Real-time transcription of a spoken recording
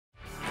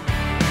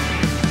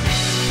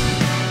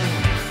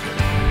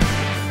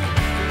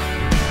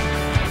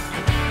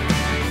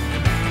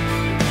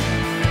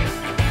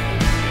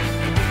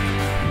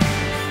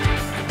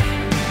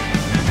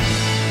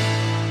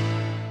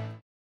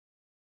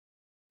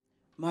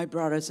My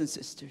brothers and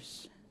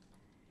sisters,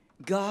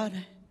 God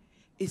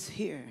is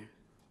here,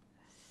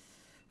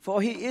 for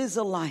He is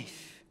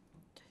alive.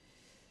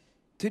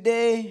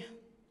 Today,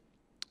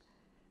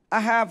 I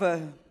have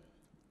a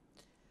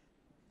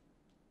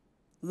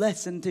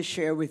lesson to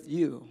share with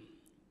you.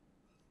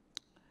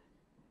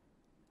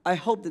 I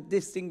hope that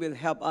this thing will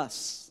help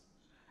us.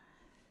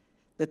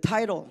 The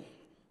title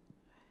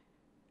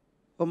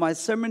of my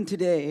sermon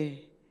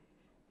today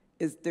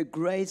is "The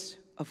Grace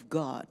of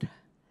God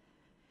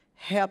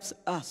Helps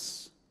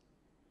Us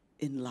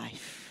in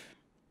Life."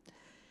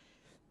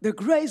 The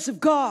grace of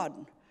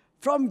God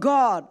from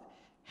God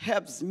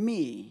helps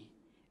me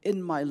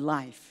in my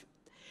life.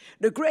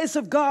 The grace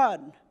of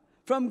God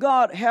from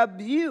God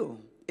helps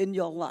you in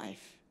your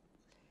life.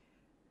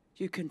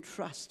 You can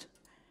trust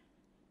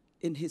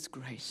in His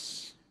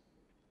grace.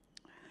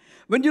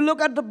 When you look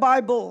at the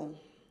Bible,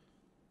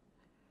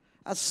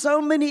 there are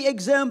so many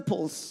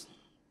examples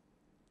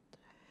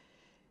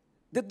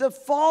that the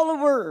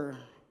follower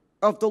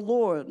of the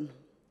Lord,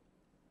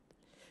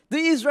 the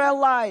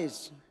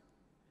Israelites,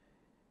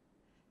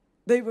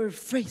 they were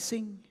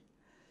facing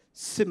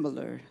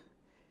similar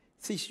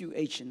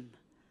situation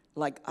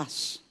like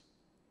us.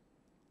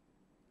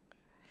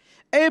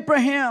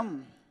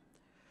 Abraham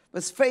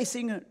was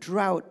facing a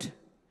drought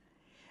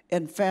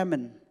and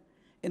famine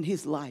in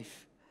his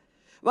life.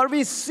 But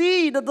we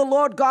see that the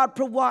Lord God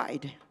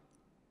provide.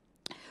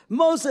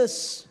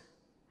 Moses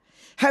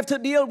had to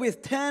deal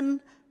with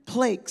 10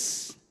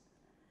 plagues.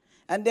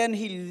 And then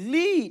he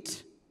lead,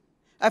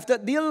 after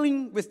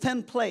dealing with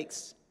 10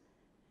 plagues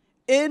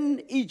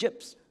in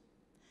Egypt,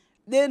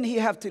 then he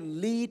have to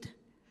lead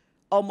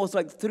almost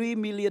like 3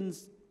 million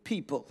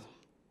people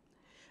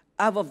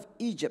out of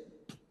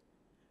Egypt,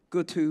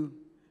 go to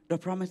the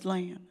promised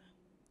land.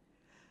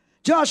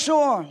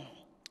 Joshua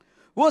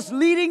was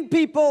leading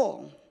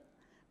people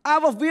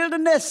out of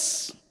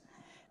wilderness.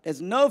 There's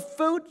no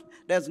food,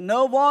 there's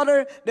no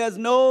water, there's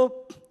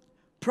no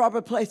proper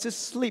place to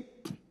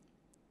sleep.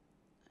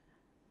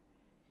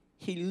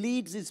 He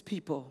leads his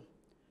people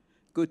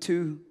go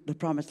to the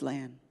promised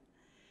land.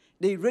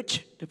 They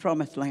reach the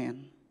promised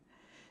land.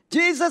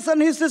 Jesus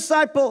and his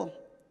disciple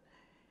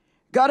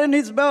got in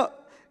his boat,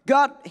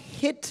 got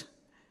hit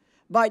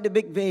by the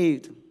big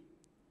wave.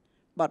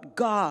 But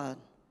God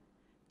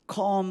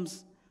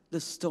calms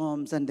the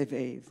storms and the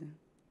waves.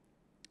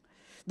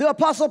 The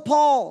Apostle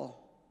Paul,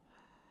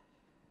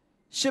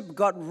 ship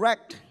got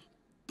wrecked.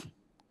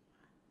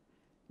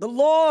 The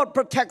Lord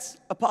protects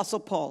Apostle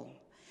Paul.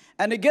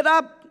 And he get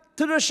up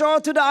to the shore,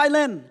 to the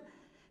island.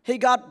 He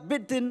got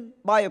bitten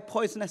by a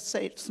poisonous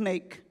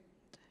snake.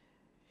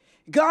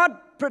 God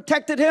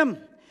protected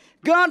him.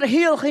 God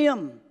healed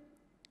him.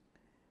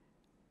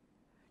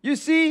 You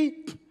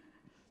see,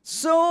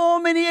 so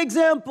many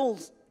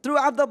examples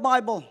throughout the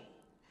Bible.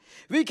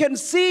 We can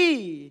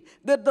see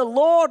that the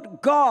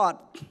Lord God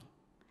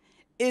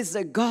is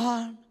a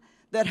God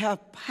that has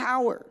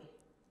power.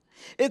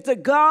 It's a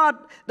God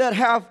that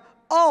has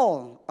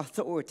all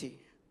authority.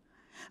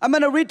 I'm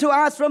going to read to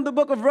us from the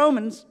book of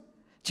Romans,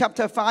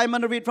 chapter 5. I'm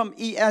going to read from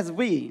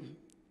ESV.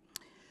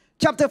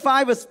 Chapter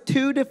 5, verse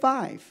 2 to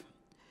 5.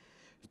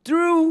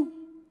 Through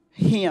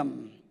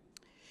Him,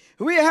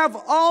 we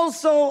have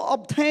also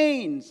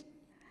obtained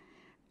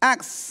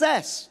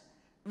access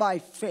by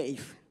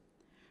faith.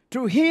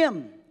 Through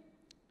Him.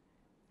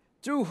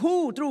 Through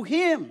who? Through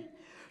Him.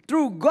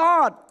 Through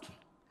God.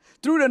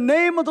 Through the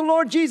name of the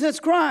Lord Jesus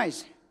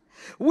Christ.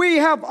 We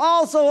have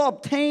also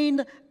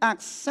obtained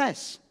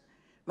access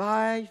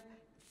by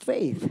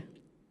faith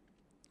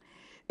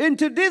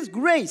into this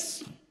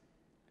grace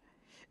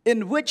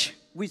in which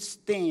we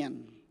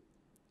stand.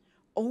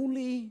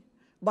 Only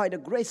by the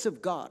grace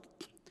of God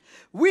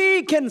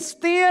we can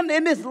stand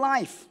in this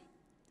life,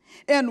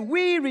 and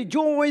we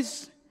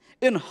rejoice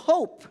in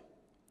hope.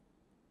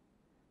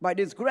 By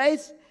this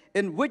grace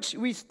in which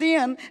we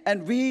stand,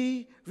 and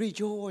we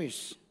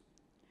rejoice.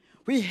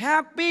 We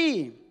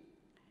happy,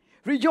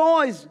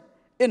 rejoice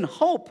in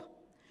hope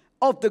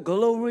of the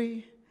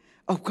glory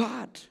of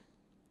God.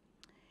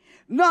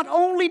 Not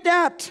only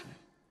that,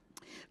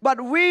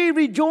 but we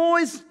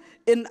rejoice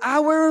in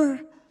our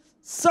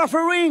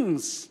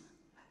sufferings.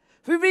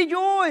 We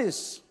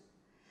rejoice.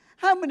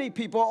 How many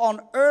people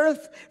on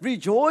earth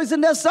rejoice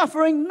in their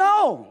suffering?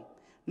 No,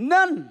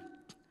 none.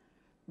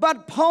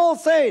 But Paul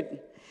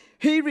said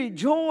he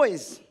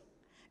rejoiced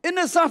in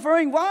the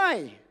suffering.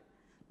 Why?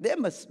 There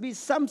must be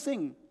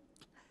something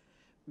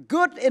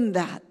good in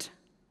that.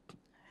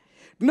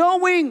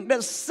 Knowing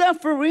that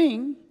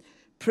suffering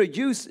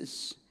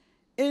produces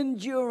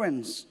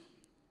endurance.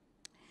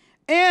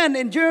 And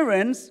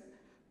endurance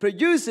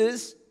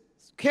produces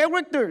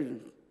character.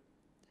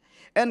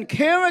 And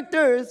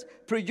character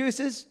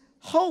produces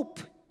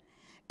hope.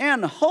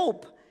 And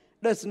hope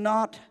does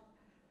not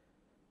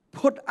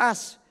put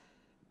us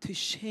to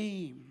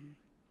shame.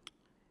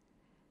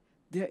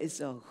 There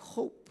is a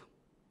hope.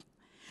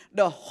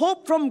 The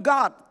hope from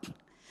God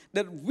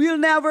that will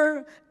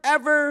never,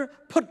 ever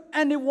put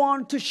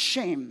anyone to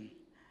shame.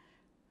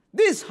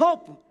 This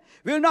hope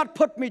will not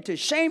put me to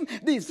shame.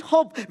 This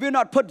hope will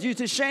not put you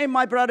to shame,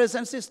 my brothers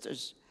and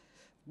sisters.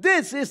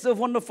 This is the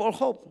wonderful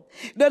hope.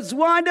 That's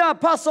why the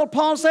Apostle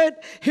Paul said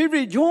he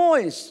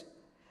rejoiced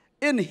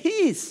in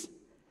his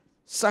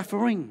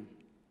suffering.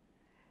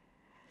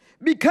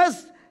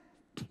 Because,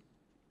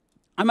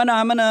 I'm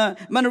gonna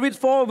read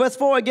verse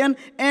 4 again.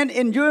 And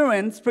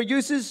endurance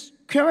produces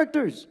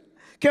characters.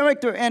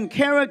 Character and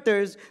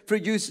characters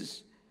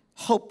produces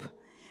hope.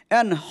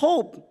 And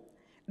hope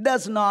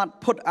does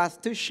not put us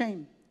to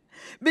shame.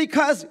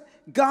 Because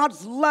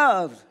God's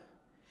love,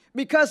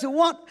 because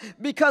what?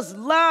 Because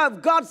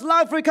love, God's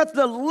love, because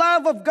the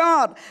love of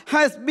God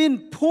has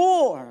been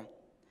poured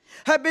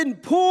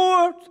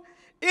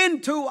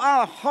into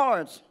our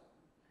hearts.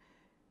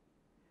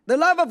 The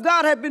love of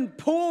God has been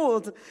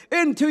poured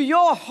into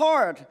your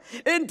heart,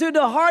 into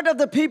the heart of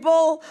the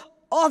people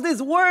of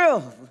this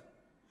world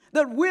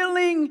that are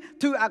willing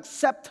to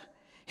accept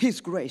His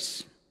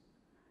grace.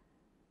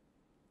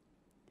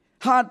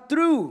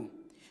 Through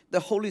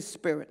the Holy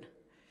Spirit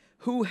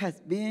who has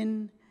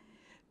been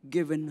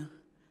given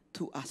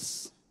to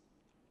us.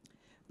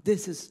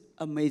 This is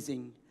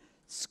amazing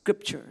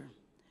scripture.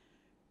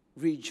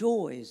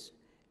 Rejoice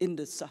in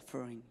the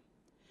suffering,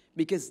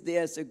 because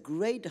there's a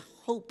great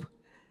hope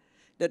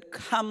that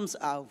comes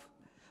out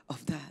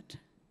of that.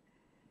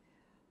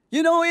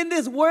 You know, in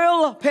this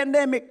world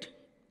pandemic,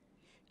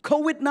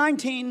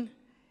 COVID-19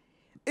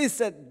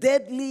 is a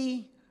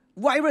deadly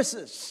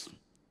virus.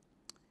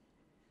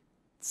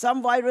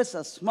 Some viruses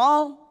are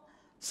small,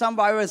 some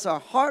viruses are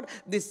hard.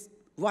 This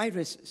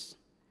virus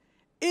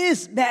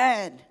is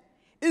bad,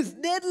 it's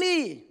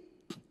deadly.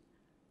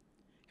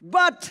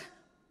 But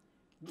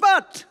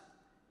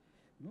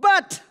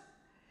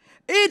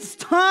it's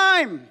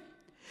time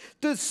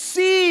to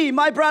see,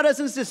 my brothers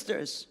and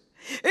sisters,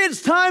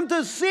 it's time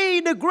to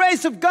see the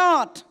grace of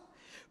God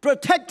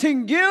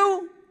protecting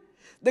you,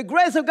 the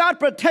grace of God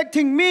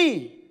protecting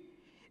me,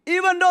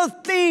 even though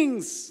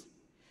things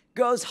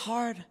goes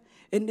hard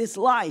in this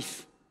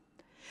life.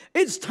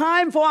 It's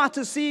time for us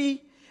to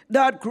see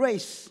that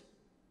grace.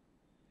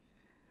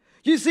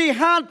 You see,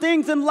 hard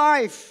things in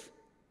life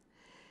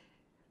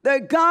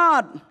that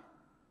God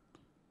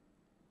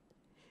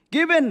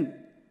given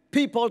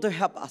people to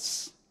help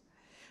us.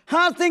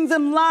 Hard things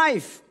in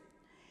life.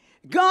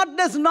 God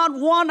does not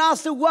want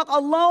us to walk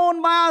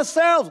alone by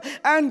ourselves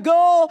and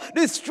go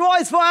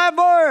destroy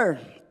forever.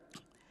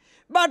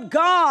 But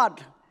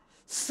God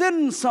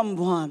sent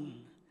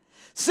someone,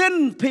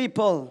 sent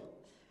people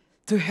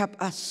to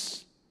help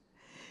us.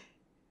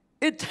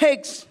 It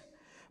takes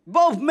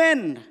both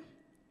men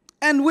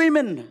and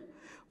women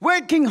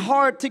working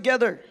hard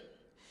together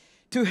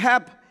to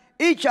help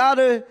each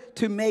other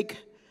to make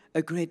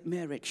a great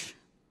marriage.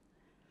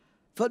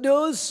 For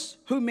those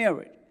who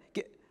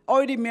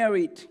already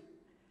married,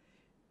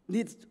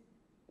 need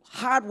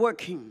hard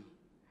working,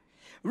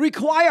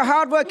 require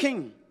hard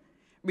working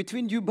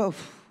between you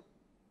both.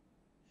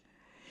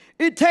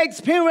 It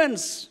takes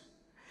parents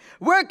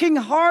working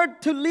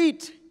hard to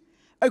lead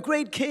a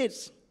great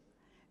kids.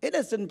 It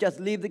doesn't just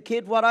leave the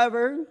kid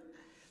whatever.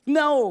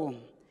 No,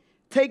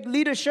 take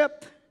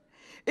leadership.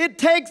 It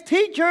takes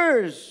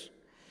teachers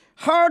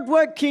hard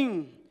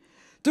working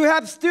to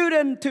have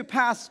students to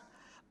pass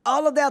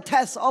all of their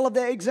tests, all of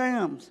their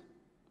exams.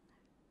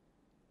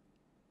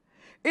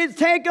 It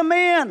takes a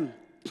man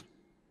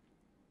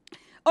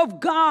of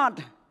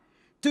God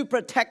to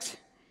protect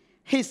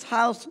his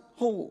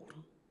household.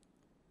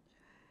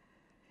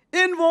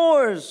 In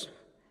wars,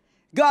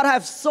 God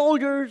has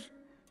soldiers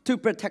to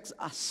protect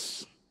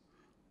us.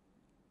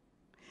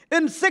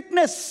 In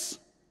sickness,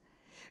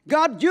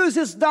 God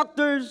uses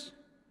doctors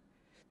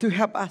to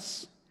help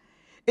us.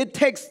 It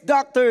takes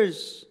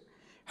doctors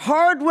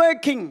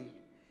hardworking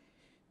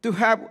to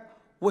help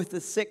with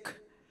the sick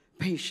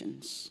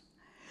patients.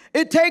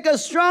 It takes a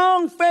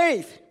strong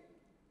faith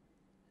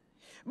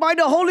by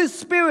the Holy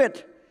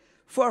Spirit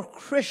for a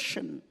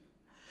Christian,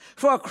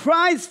 for a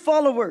Christ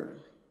follower,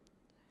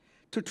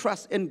 to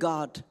trust in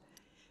God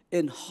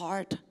in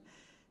hard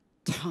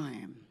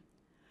time.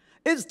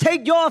 It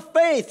takes your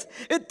faith,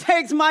 it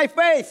takes my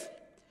faith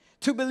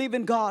to believe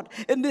in God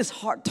in this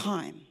hard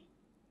time.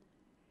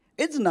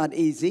 It's not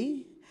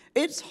easy,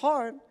 it's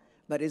hard,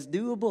 but it's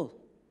doable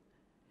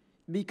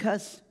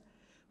because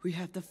we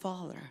have the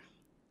Father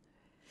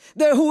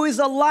there who is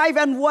alive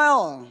and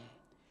well,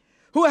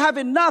 who have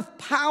enough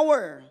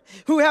power,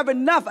 who have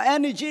enough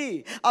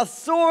energy,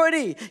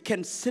 authority,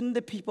 can send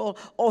the people,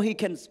 or He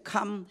can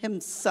come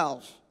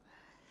Himself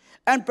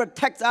and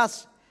protect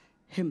us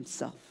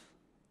Himself.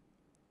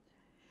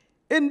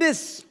 In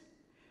this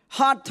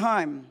hard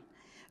time,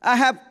 I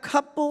have a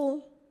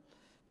couple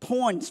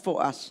points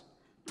for us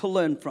to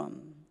learn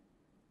from.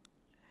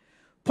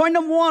 Point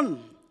number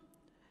one,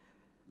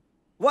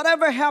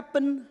 whatever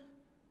happened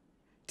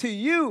to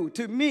you,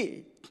 to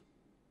me,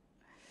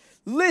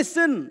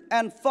 listen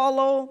and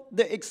follow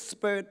the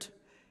expert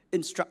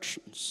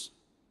instructions.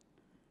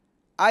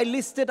 I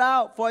listed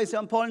out, for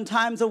example, in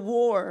times of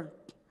war,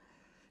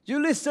 you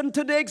listen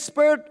to the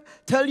expert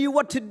tell you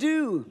what to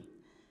do.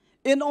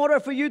 in order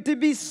for you to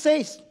be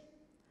safe.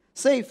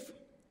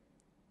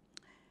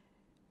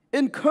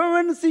 In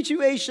current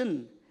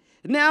situation,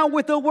 now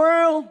with the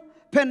world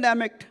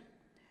pandemic,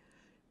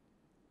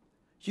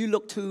 you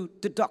look to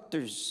the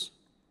doctors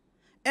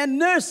and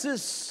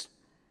nurses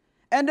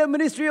and the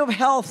Ministry of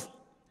Health.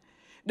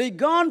 They've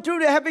gone through,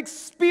 they have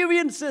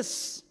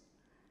experiences,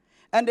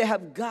 and they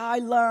have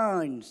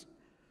guidelines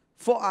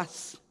for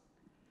us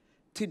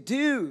to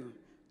do,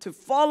 to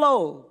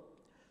follow,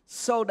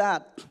 so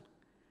that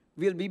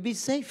we'll be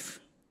safe.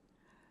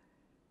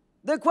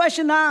 The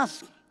question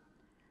asked,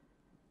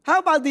 how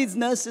about these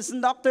nurses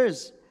and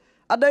doctors?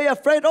 Are they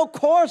afraid? Of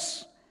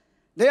course,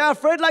 they are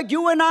afraid like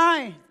you and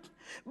I,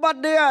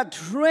 but they are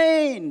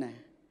trained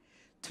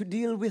to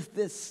deal with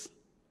this.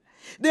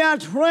 They are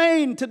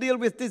trained to deal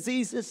with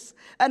diseases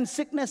and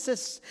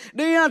sicknesses.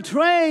 They are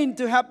trained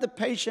to help the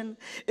patient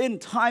in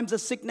times of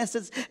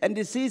sicknesses and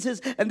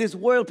diseases and this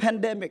world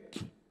pandemic.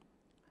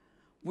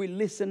 We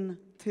listen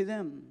to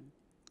them.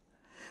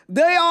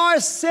 They are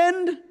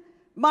sent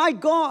by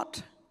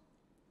God.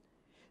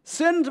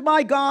 Sent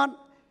by God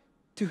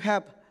to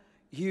help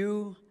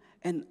you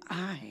and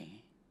I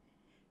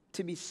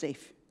to be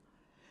safe.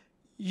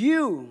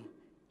 You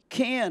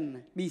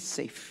can be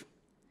safe.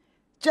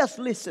 Just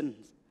listen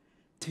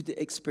to the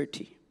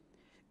expertise.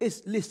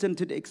 Listen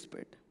to the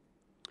expert.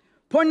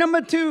 Point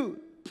number 2,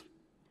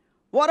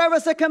 whatever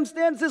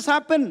circumstances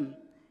happen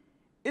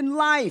in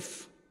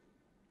life,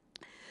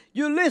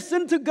 you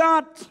listen to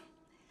God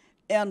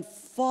and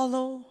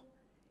follow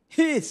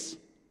His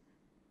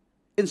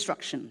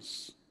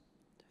instructions.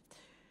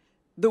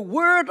 The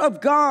Word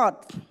of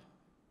God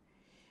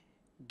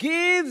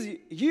gives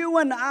you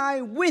and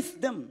I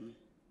wisdom.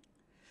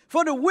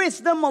 For the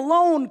wisdom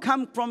alone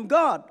comes from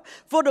God.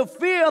 For the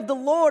fear of the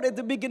Lord is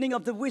the beginning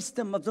of the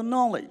wisdom, of the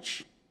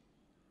knowledge.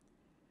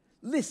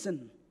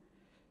 Listen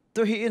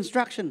to His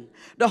instruction.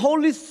 The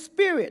Holy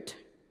Spirit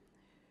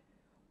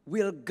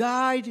will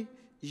guide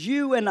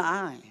you and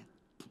I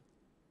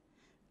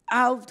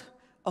out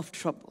of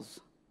troubles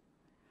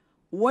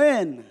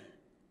when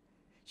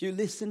you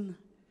listen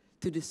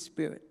to the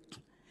Spirit.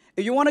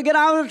 If you want to get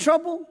out of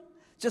trouble,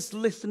 just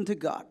listen to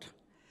God.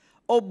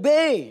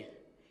 Obey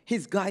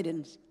His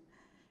guidance.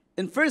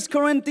 In 1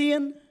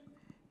 Corinthians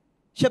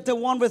chapter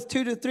 1, verse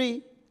 2 to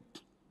 3,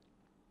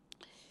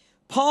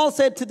 Paul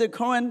said to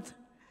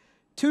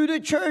the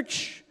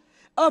church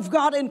of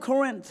God in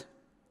Corinth,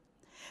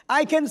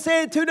 I can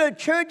say to the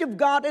church of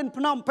God in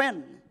Phnom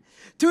Penh,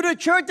 to the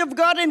church of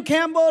God in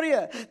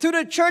Cambodia, to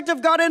the church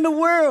of God in the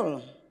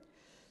world,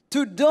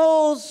 to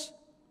those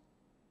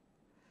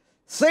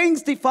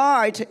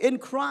sanctified in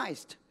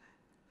Christ,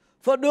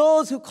 for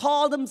those who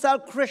call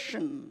themselves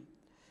Christian,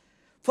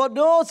 for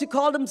those who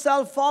call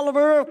themselves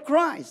followers of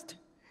Christ,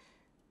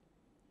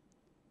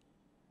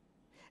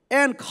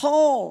 and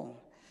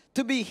call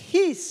to be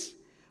His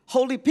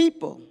holy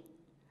people,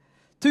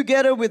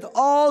 together with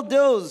all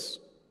those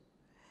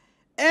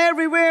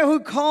everywhere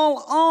who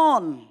call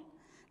on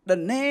the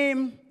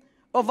name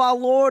of our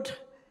Lord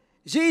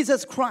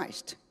Jesus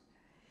Christ,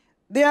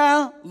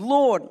 their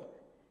Lord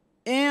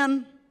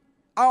and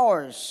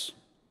ours.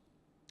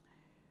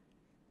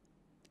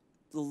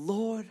 The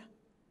Lord,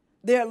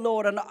 their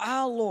Lord and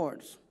our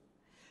Lord,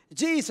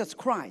 Jesus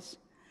Christ.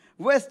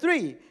 Verse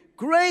 3,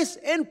 grace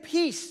and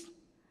peace.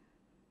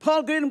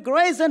 Paul gives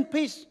grace and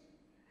peace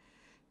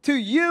to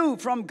you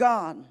from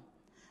God,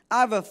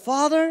 our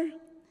Father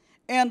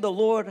and the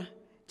Lord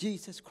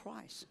Jesus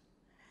Christ.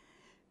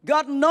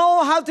 God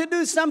knows how to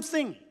do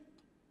something.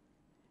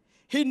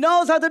 He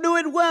knows how to do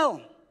it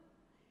well.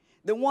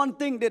 The one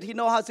thing that He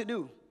knows how to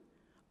do,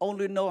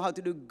 only know how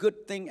to do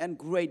good thing and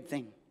great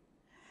thing.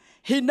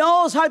 He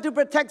knows how to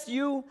protect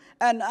you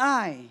and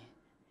I.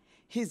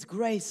 His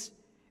grace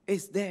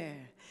is there.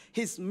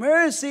 His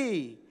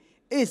mercy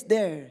is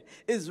there,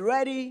 is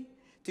ready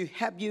to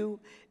help you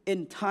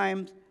in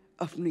times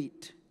of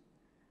need.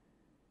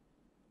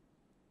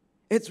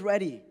 It's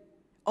ready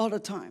all the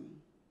time.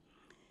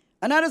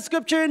 Another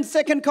scripture in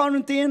 2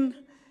 Corinthians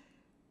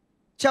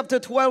chapter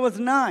 12 verse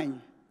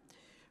 9.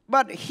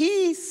 But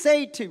He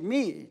said to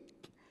me,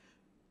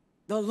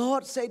 the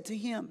Lord said to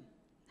him,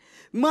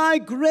 my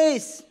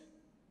grace,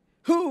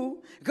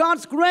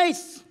 God's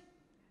grace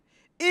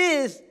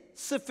is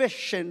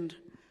sufficient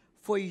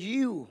for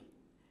you.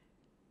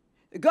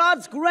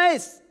 God's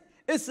grace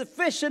is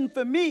sufficient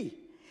for me.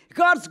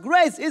 God's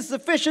grace is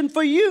sufficient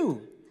for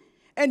you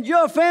and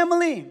your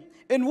family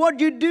and what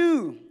you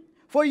do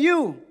for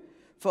you.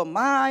 For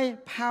my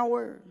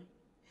power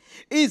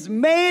is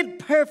made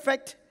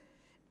perfect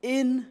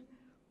in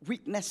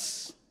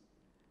weakness.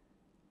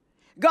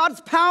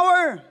 God's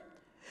power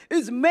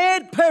is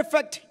made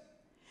perfect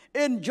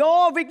in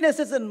your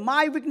weaknesses and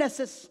my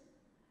weaknesses.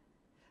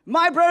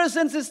 My brothers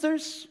and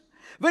sisters,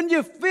 when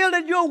you feel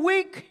that you're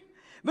weak,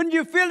 when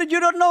you feel that you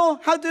don't know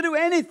how to do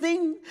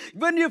anything,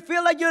 when you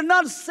feel like you're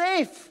not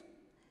safe,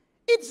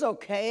 it's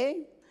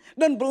okay.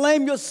 Don't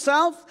blame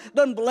yourself.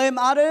 Don't blame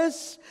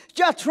others.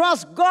 Just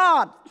trust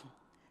God.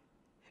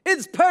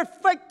 It's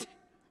perfect.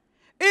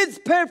 It's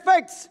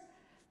perfect.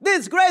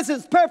 This grace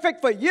is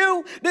perfect for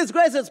you. This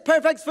grace is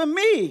perfect for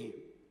me.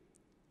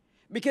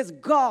 Because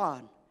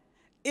God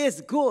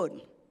is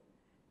good.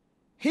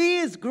 He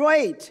is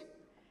great.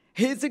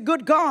 He is a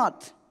good God.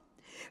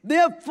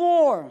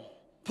 Therefore,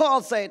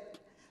 Paul said,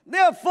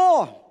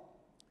 therefore,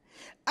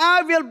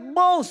 I will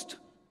boast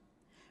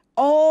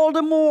all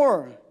the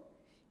more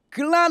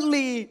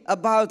gladly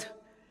about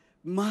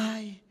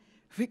my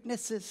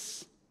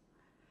weaknesses.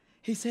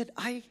 He said,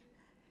 I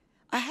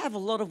have a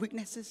lot of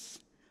weaknesses.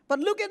 But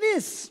look at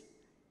this.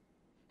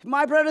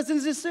 My brothers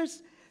and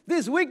sisters,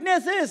 these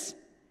weaknesses,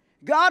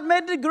 God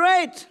made it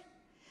great.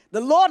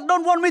 The Lord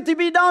don't want me to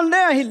be down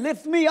there. He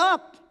lifts me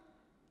up.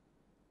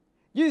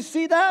 You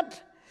see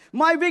that?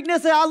 My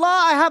weaknesses,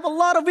 Allah, I have a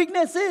lot of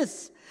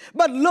weaknesses.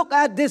 But look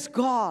at this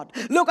God.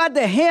 Look at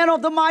the hand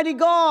of the mighty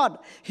God.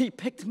 He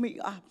picked me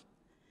up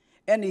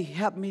and He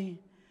helped me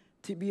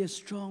to be a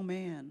strong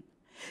man.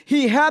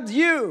 He helped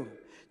you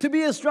to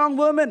be a strong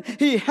woman.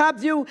 He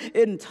helped you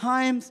in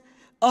times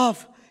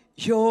of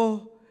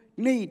your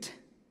need.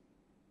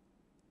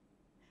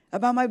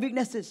 About my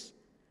weaknesses.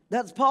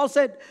 That's Paul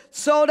said,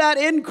 so that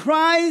in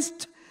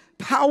Christ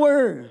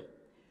power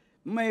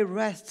may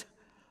rest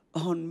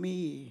on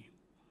me.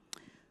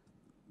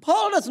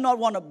 Paul does not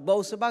want to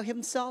boast about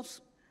himself,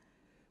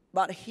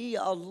 but he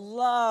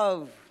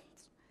loves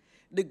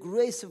the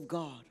grace of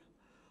God.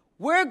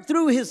 Work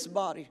through his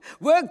body,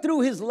 work through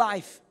his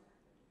life,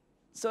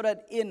 so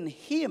that in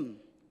him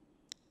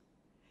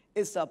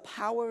is the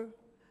power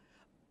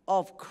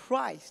of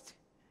Christ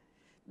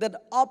that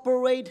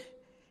operate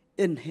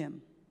in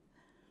him.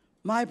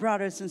 My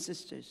brothers and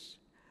sisters,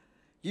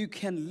 you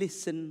can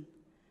listen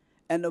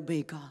and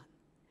obey God.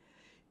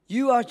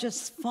 You are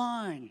just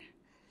fine.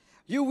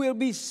 You will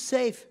be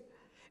safe.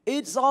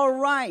 It's all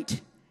right.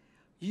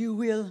 You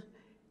will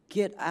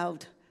get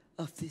out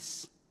of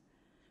this.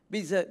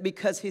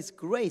 Because His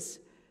grace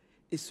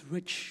is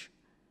rich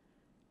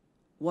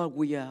while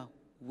we are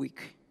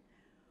weak.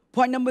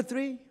 Point number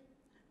 3,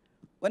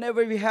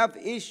 whenever we have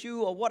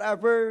issue or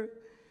whatever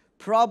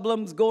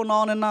problems going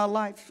on in our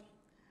life,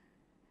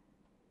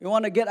 we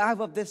want to get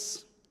out of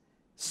this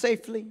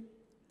safely.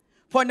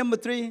 Point number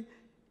 3,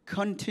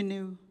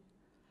 continue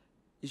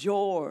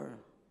your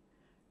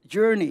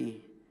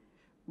journey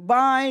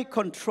by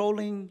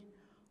controlling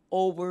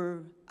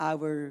over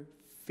our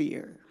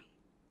fear.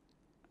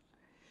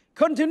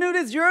 Continue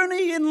this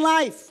journey in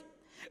life.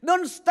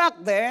 Don't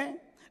stuck there.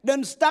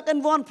 Don't stuck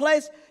in one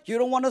place. You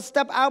don't want to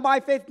step out by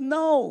faith.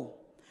 No,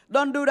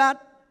 don't do that.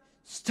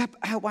 Step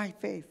out by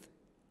faith.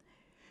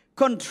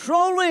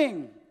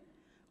 Controlling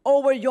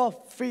over your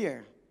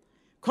fear.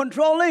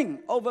 Controlling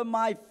over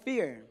my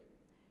fear.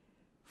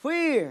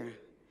 Fear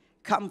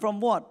come from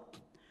what?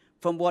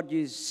 From what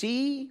you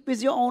see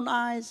with your own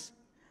eyes.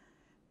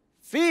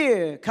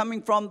 Fear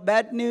coming from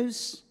bad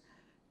news.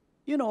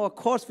 You know, of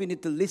course, we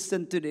need to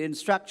listen to the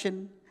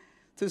instruction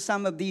to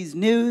some of these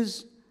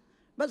news.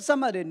 But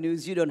some of the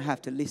news, you don't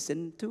have to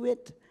listen to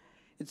it.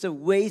 It's a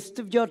waste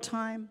of your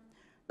time.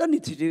 Don't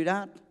need to do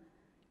that.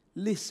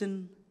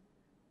 Listen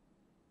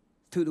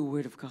to the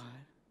Word of God.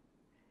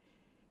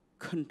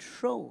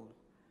 Control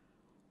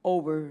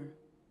over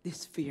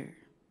this fear.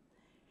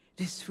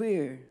 This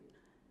fear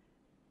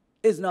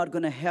is not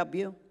going to help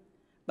you,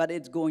 but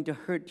it's going to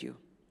hurt you.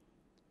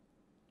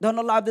 Don't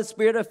allow the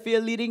spirit of fear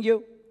leading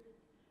you,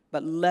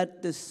 but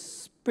let the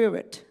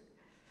Spirit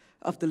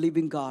of the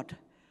living God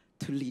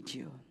to lead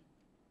you.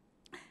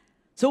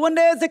 So when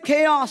there's a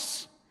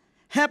chaos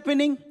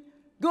happening,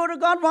 go to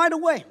God right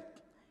away.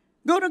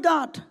 Go to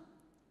God.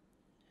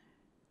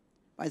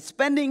 By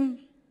spending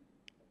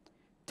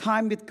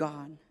time with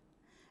God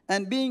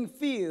and being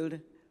filled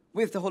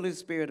with the Holy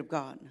Spirit of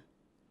God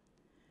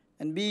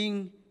and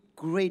being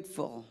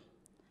grateful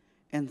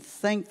and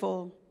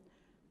thankful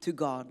to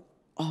God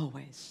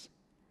always.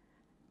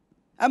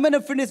 I'm going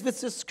to finish with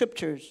the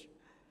scriptures.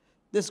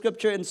 The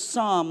scripture in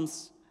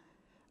Psalms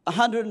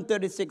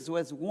 136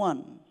 verse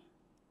 1.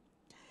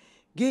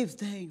 Give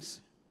thanks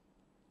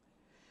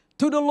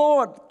to the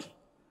Lord,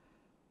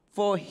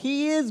 for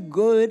He is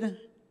good,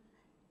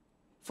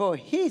 for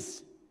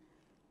His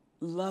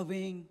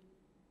loving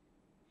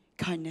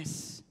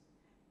kindness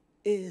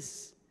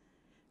is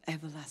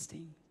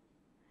everlasting.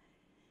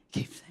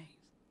 Give thanks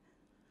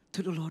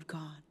to the Lord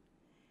God.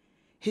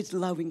 His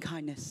loving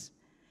kindness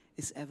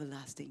is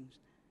everlasting.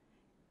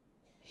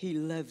 He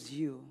loves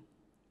you.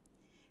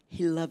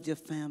 He loves your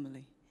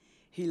family.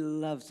 He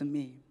loves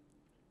me.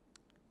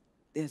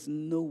 There's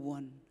no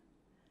one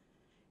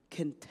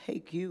can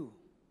take you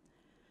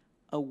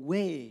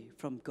away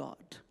from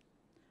God.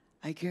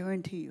 I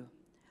guarantee you,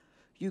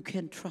 you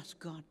can trust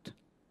God.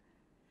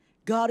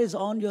 God is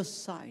on your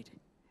side.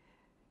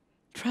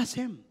 Trust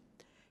Him.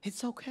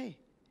 It's okay.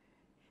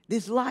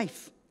 This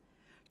life,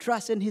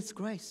 trust in His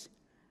grace.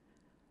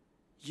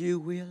 You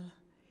will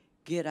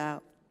get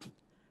out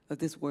of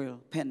this world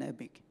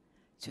pandemic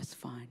just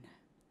fine.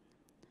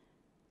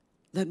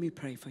 Let me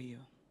pray for you.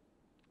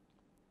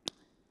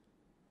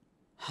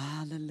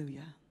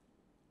 Hallelujah.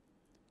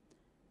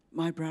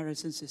 My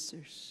brothers and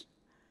sisters,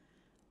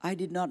 I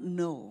did not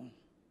know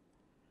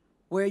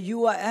where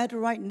you are at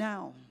right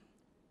now.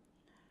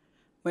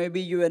 Maybe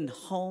you're in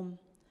home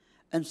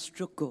and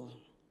struggle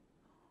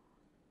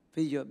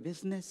with your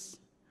business.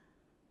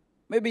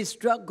 Maybe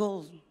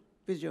struggle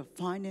with your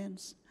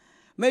finance.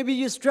 Maybe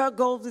you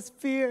struggle with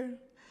fear.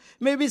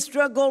 Maybe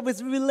struggle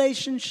with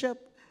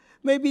relationship.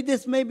 Maybe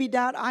this, maybe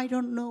that, I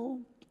don't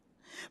know.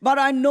 But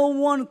I know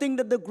one thing,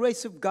 that the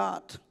grace of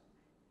God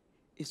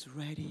is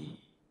ready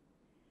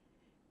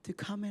to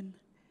come in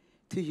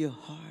to your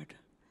heart.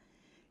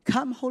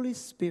 Come, Holy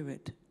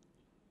Spirit.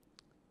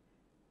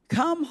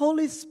 Come,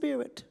 Holy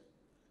Spirit.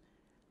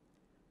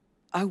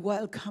 I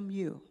welcome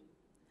you.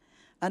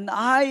 And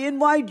I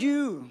invite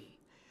you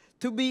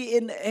to be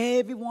in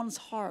everyone's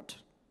heart.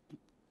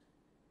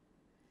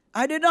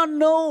 I did not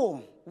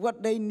know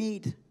what they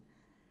need,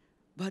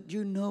 but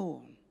you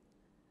know.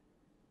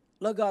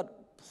 Lord God,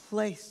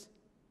 place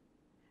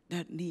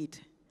that need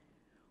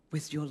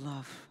with your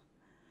love.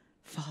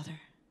 Father,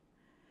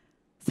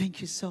 thank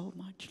you so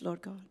much,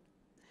 Lord God,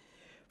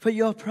 for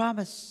your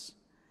promise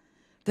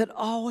that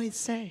always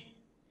say,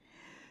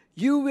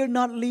 you will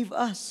not leave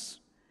us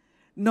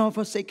nor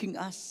forsaking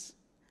us.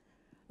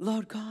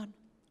 Lord God,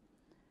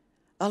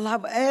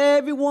 allow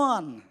every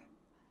one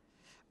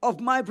of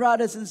my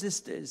brothers and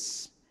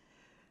sisters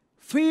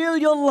feel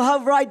your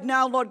love right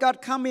now, Lord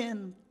God. Come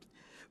in.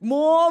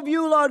 More of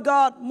you, Lord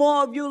God.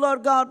 More of you,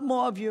 Lord God.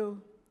 More of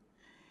you.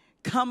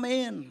 Come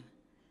in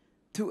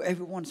to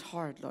everyone's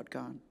heart, Lord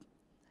God.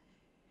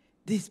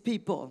 These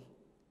people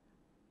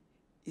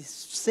is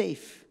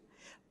safe,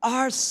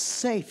 are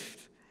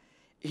safe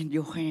in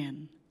your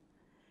hand.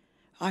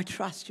 I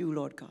trust you,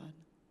 Lord God.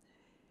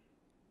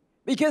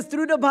 Because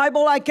through the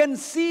Bible I can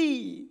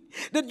see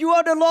that you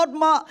are the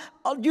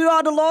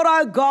Lord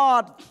our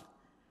God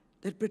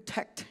that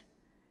protect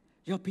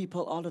your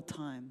people all the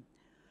time.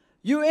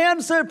 You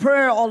answer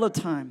prayer all the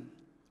time.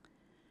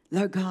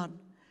 Lord God,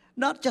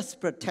 not just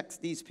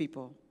protect these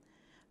people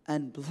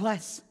and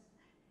bless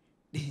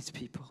these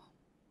people.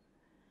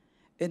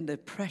 In the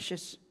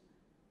precious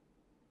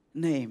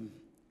name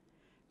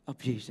of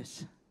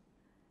Jesus.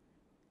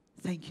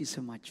 Thank you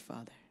so much,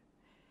 Father.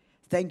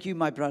 Thank you,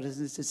 my brothers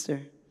and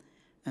sisters,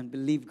 and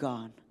believe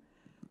God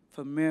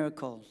for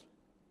miracles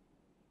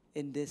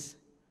in this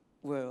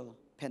world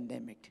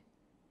pandemic.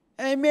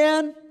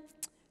 Amen.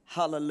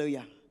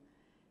 Hallelujah.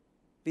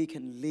 We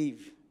can live.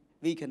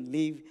 We can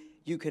live.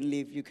 You can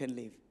live. You can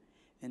live.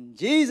 In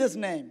Jesus'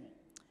 name,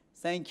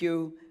 thank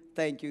you,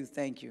 thank you,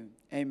 thank you.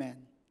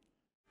 Amen.